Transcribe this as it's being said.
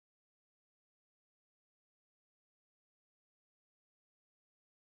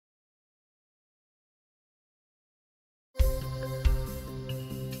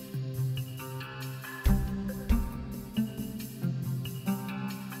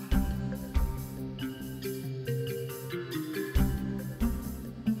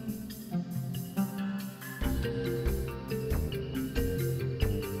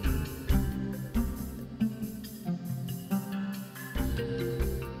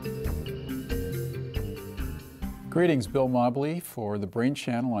Greetings, Bill Mobley for the Brain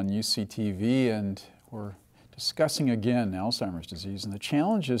Channel on UCTV, and we're discussing again Alzheimer's disease and the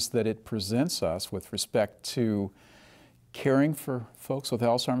challenges that it presents us with respect to caring for folks with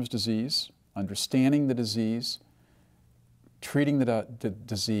Alzheimer's disease, understanding the disease, treating the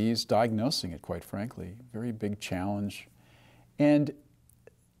disease, diagnosing it, quite frankly. Very big challenge. And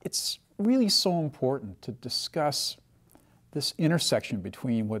it's really so important to discuss this intersection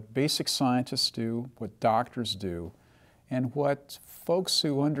between what basic scientists do, what doctors do, and what folks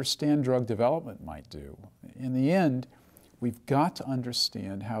who understand drug development might do. In the end, we've got to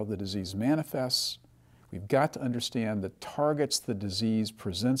understand how the disease manifests. We've got to understand the targets the disease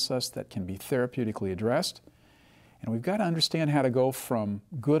presents us that can be therapeutically addressed. And we've got to understand how to go from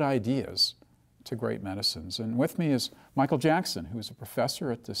good ideas to great medicines. And with me is Michael Jackson, who's a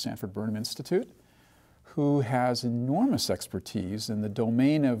professor at the Sanford Burnham Institute, who has enormous expertise in the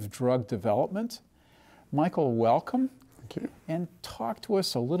domain of drug development. Michael, welcome. Thank you. And talk to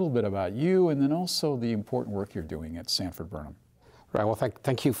us a little bit about you and then also the important work you're doing at Sanford Burnham. Right, well,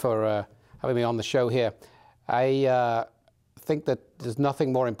 thank you for having me on the show here. I think that there's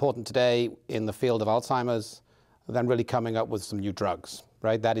nothing more important today in the field of Alzheimer's than really coming up with some new drugs,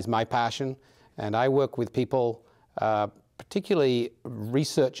 right? That is my passion, and I work with people, particularly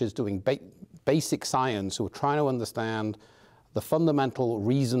researchers doing basic science who are trying to understand the fundamental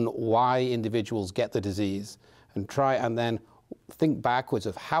reason why individuals get the disease and then think backwards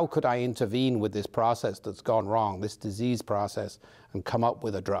of how could I intervene with this process that's gone wrong, this disease process, and come up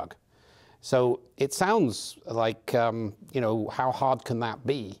with a drug. So it sounds like, you know, how hard can that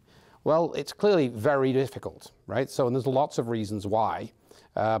be? Well, it's clearly very difficult, right? So, and there's lots of reasons why,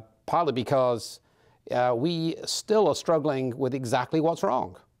 partly because we still are struggling with exactly what's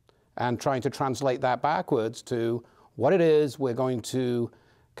wrong and trying to translate that backwards to what it is we're going to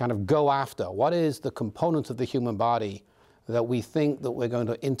kind of go after. What is the component of the human body that we think that we're going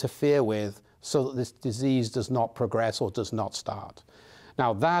to interfere with so that this disease does not progress or does not start?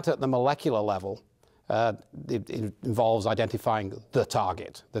 Now, that at the molecular level, it involves identifying the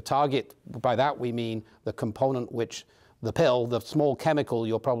target. The target, by that we mean the component which the pill, the small chemical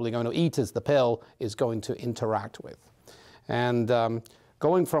you're probably going to eat as the pill, is going to interact with. And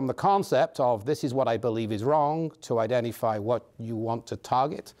going from the concept of this is what I believe is wrong to identify what you want to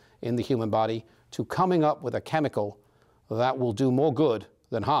target in the human body to coming up with a chemical that will do more good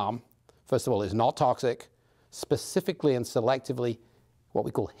than harm, first of all, is not toxic, specifically and selectively what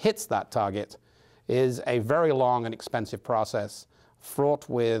we call hits that target, is a very long and expensive process fraught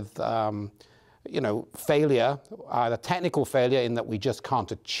with you know, failure, either technical failure in that we just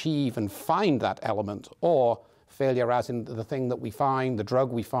can't achieve and find that element, or failure as in the thing that we find, the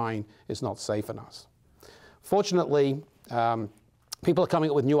drug we find, is not safe enough. Fortunately, people are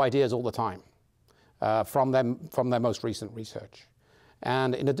coming up with new ideas all the time from their most recent research.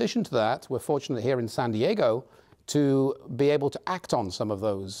 And in addition to that, we're fortunate here in San Diego to be able to act on some of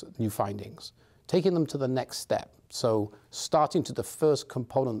those new findings, taking them to the next step. So starting to the first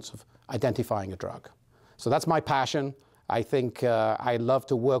components of identifying a drug. So that's my passion. I think I love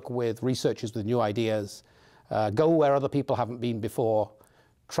to work with researchers with new ideas, go where other people haven't been before,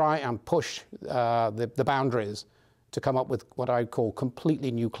 try and push the boundaries to come up with what I call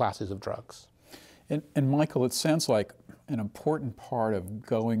completely new classes of drugs. And Michael, it sounds like an important part of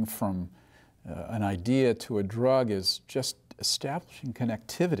going from an idea to a drug is just establishing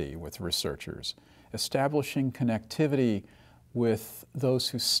connectivity with researchers, establishing connectivity with those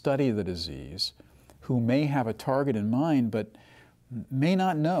who study the disease, who may have a target in mind, but may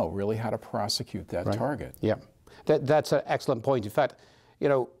not know really how to prosecute that target. Yeah, that's an excellent point. In fact, you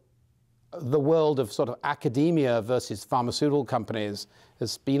know, the world of sort of academia versus pharmaceutical companies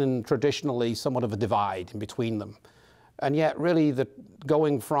has been traditionally somewhat of a divide in between them. And yet really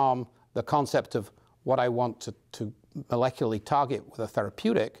going from the concept of what I want to molecularly target with a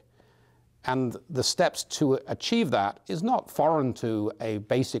therapeutic and the steps to achieve that is not foreign to a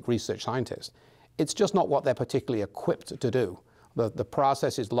basic research scientist. It's just not what they're particularly equipped to do. The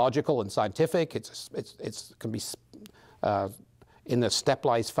process is logical and scientific. It can be in a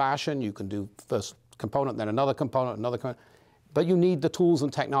stepwise fashion. You can do first component, then another component, another component. But you need the tools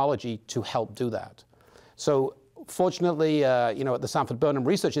and technology to help do that. So fortunately, you know, at the Sanford Burnham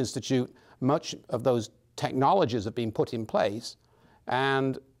Research Institute, much of those technologies have been put in place,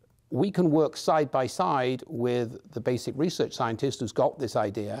 and we can work side by side with the basic research scientist who's got this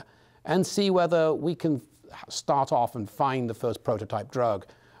idea and see whether we can start off and find the first prototype drug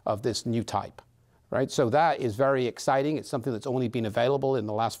of this new type, right? So that is very exciting. It's something that's only been available in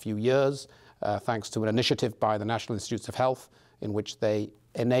the last few years, thanks to an initiative by the National Institutes of Health in which they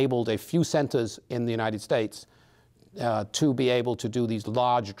enabled a few centers in the United States to be able to do these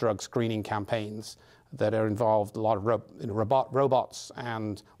large drug screening campaigns that are involved a lot of robots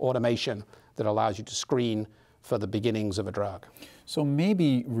and automation that allows you to screen for the beginnings of a drug. So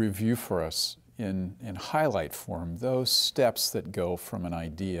maybe review for us in highlight form those steps that go from an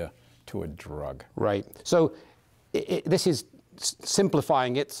idea to a drug. Right. So this is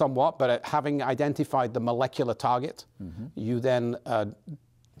simplifying it somewhat, but having identified the molecular target, you then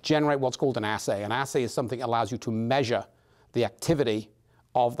generate what's called an assay. An assay is something that allows you to measure the activity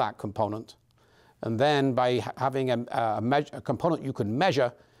of that component. And then by having a component you can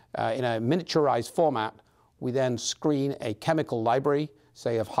measure in a miniaturized format, we then screen a chemical library,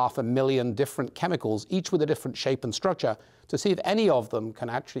 say of 500,000 different chemicals, each with a different shape and structure, to see if any of them can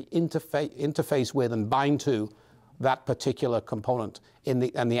actually interface with and bind to that particular component. And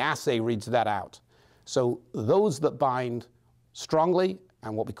the assay reads that out. So those that bind strongly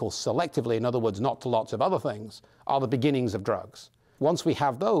and what we call selectively, in other words, not to lots of other things, are the beginnings of drugs. Once we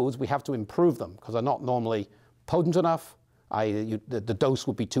have those, we have to improve them because they're not normally potent enough. The dose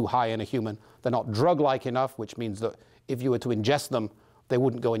would be too high in a human. They're not drug-like enough, which means that if you were to ingest them, they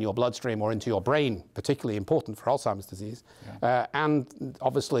wouldn't go in your bloodstream or into your brain, particularly important for Alzheimer's disease. Yeah. And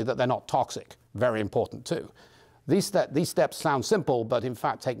obviously that they're not toxic, very important too. These steps sound simple, but in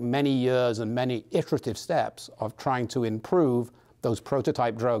fact take many years and many iterative steps of trying to improve those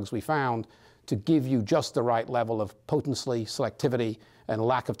prototype drugs we found to give you just the right level of potency, selectivity, and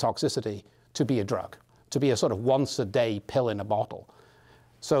lack of toxicity to be a drug, to be a sort of once-a-day pill in a bottle.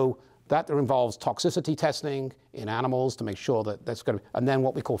 So that involves toxicity testing in animals to make sure that that's going to, and then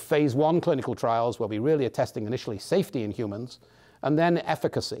what we call phase 1 clinical trials, where we really are testing initially safety in humans, and then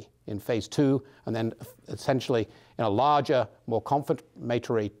efficacy in phase 2, and then essentially in a larger, more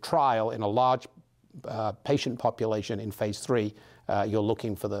confirmatory trial in a large patient population in phase 3, you're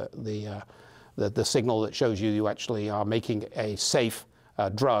looking for the signal that shows you actually are making a safe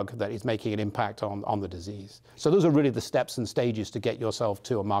drug that is making an impact on the disease. So those are really the steps and stages to get yourself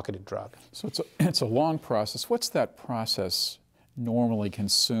to a marketed drug. So it's a long process. What's that process normally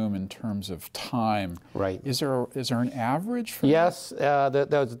consume in terms of time? Right. Is there an average for Yes,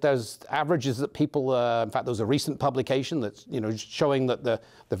 there's averages that people, in fact there was a recent publication that's showing that the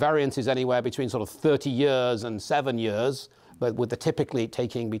variance is anywhere between sort of 30 years and 7 years, but with the typically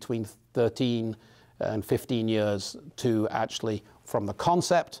taking between 13 and 15 years to actually from the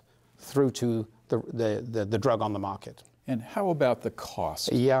concept through to the drug on the market. And how about the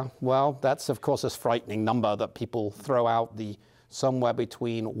cost? Yeah, well, that's of course a frightening number that people throw out, somewhere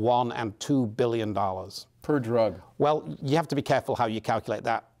between $1 and $2 billion. Per drug? Well, you have to be careful how you calculate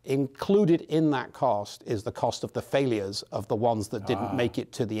that. Included in that cost is the cost of the failures of the ones that didn't make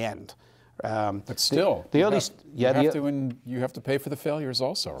it to the end. But still, you have to pay for the failures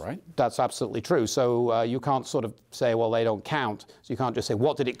also, right? That's absolutely true. So you can't sort of say, well, they don't count. So you can't just say,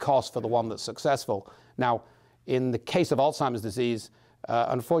 what did it cost for the one that's successful? Now, in the case of Alzheimer's disease,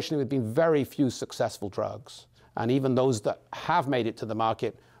 unfortunately, there have been very few successful drugs. And even those that have made it to the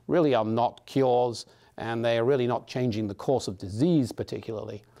market really are not cures, and they are really not changing the course of disease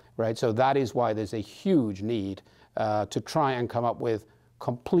particularly, right? So that is why there's a huge need to try and come up with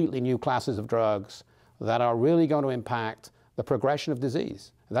completely new classes of drugs that are really going to impact the progression of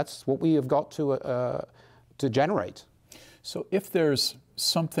disease. That's what we have got to generate. So if there's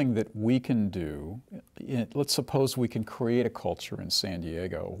something that we can do, let's suppose we can create a culture in San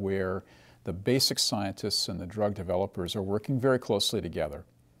Diego where the basic scientists and the drug developers are working very closely together.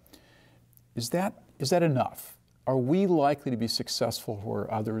 Is that enough? Are we likely to be successful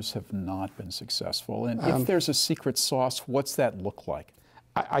where others have not been successful? And if there's a secret sauce, what's that look like?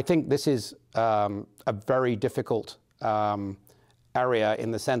 I think this is a very difficult area in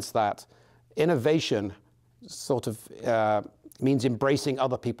the sense that innovation sort of means embracing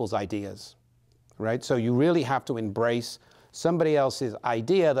other people's ideas, right? So you really have to embrace somebody else's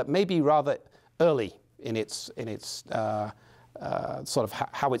idea that may be rather early in its sort of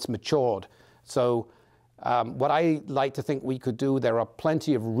how it's matured. So what I like to think we could do, there are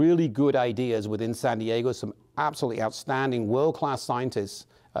plenty of really good ideas within San Diego, some absolutely outstanding world-class scientists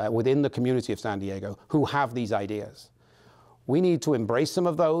within the community of San Diego who have these ideas. We need to embrace some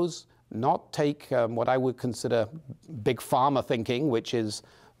of those, not take what I would consider big pharma thinking, which is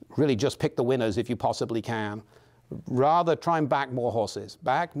really just pick the winners if you possibly can. Rather try and back more horses,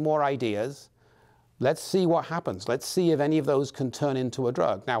 back more ideas. Let's see what happens. Let's see if any of those can turn into a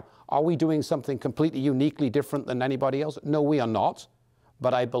drug. Now, are we doing something completely uniquely different than anybody else? No, we are not.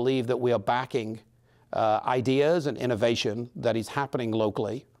 But I believe that we are backing ideas and innovation that is happening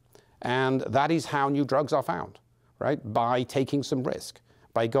locally. And that is how new drugs are found, right? By taking some risk,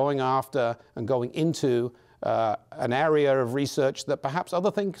 by going after and going into an area of research that perhaps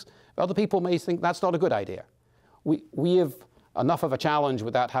other people may think that's not a good idea. We have enough of a challenge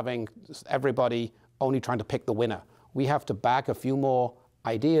without having everybody only trying to pick the winner. We have to back a few more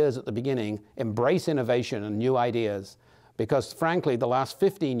ideas at the beginning, embrace innovation and new ideas, because frankly, the last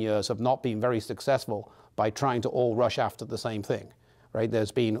 15 years have not been very successful by trying to all rush after the same thing, right?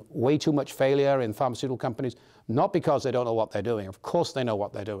 There's been way too much failure in pharmaceutical companies, not because they don't know what they're doing. Of course they know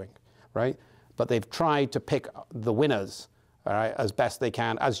what they're doing, right? But they've tried to pick the winners, all right, as best they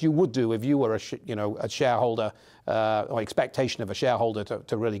can, as you would do if you were a shareholder, or expectation of a shareholder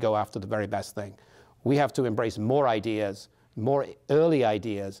to really go after the very best thing. We have to embrace more ideas, more early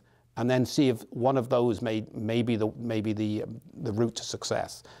ideas, and then see if one of those may be the route to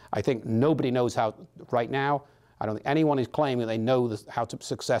success. I think nobody knows how right now. I don't think anyone is claiming they know how to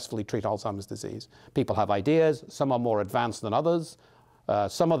successfully treat Alzheimer's disease. People have ideas. Some are more advanced than others.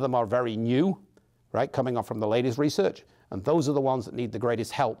 Some of them are very new, right, coming up from the latest research. And those are the ones that need the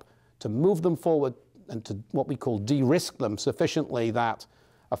greatest help to move them forward and to what we call de-risk them sufficiently that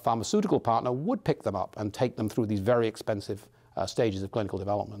a pharmaceutical partner would pick them up and take them through these very expensive stages of clinical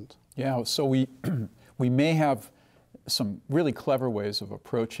development. Yeah, so we may have some really clever ways of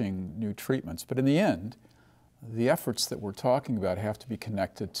approaching new treatments, but in the end, the efforts that we're talking about have to be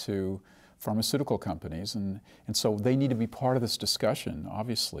connected to pharmaceutical companies, and so they need to be part of this discussion,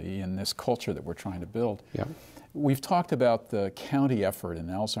 obviously, in this culture that we're trying to build. Yeah. We've talked about the county effort in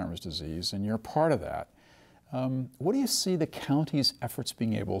Alzheimer's disease, and you're part of that. What do you see the county's efforts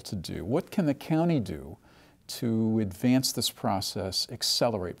being able to do? What can the county do to advance this process,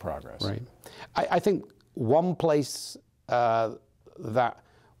 accelerate progress? Right. I think one place that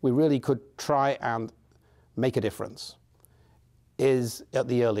we really could try and make a difference is at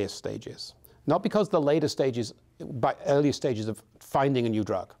the earliest stages. Not because the later stages, but earlier stages of finding a new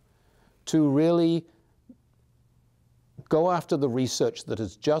drug. To really go after the research that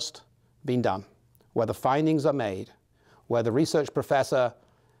has just been done, where the findings are made, where the research professor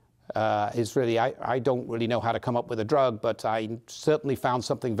is really, I don't really know how to come up with a drug, but I certainly found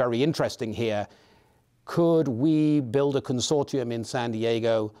something very interesting here. Could we build a consortium in San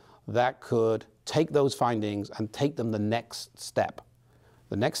Diego that could take those findings and take them the next step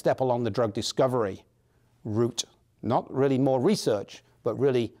along the drug discovery route? Not really more research, but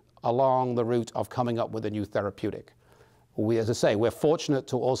really along the route of coming up with a new therapeutic. We, as I say, we're fortunate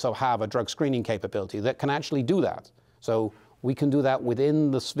to also have a drug screening capability that can actually do that. So we can do that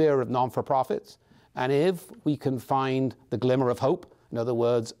within the sphere of non-for-profits. And if we can find the glimmer of hope, in other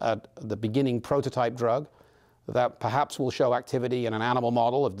words, the beginning prototype drug that perhaps will show activity in an animal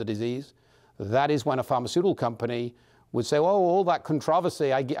model of the disease, that is when a pharmaceutical company would say, oh, all that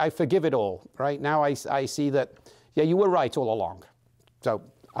controversy, I forgive it all, right? Now I see that, yeah, you were right all along. So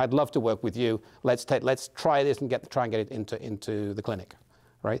I'd love to work with you. Let's try this and try and get it into the clinic,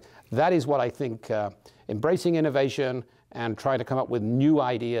 right? That is what I think, embracing innovation and trying to come up with new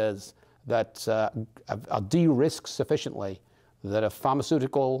ideas that are de-risked sufficiently that a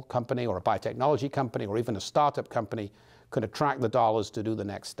pharmaceutical company or a biotechnology company or even a startup company could attract the dollars to do the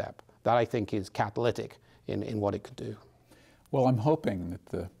next step. That, I think, is catalytic in what it could do. Well, I'm hoping that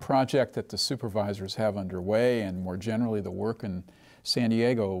the project that the supervisors have underway and more generally the work in San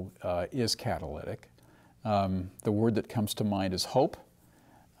Diego is catalytic. The word that comes to mind is hope.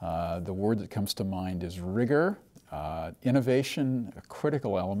 The word that comes to mind is rigor, innovation, a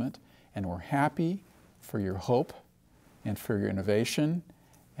critical element, and we're happy for your hope and for your innovation,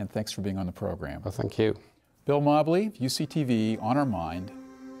 and thanks for being on the program. Well, thank you. Bill Mobley, UCTV, on our mind,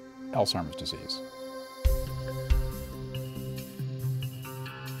 Alzheimer's disease.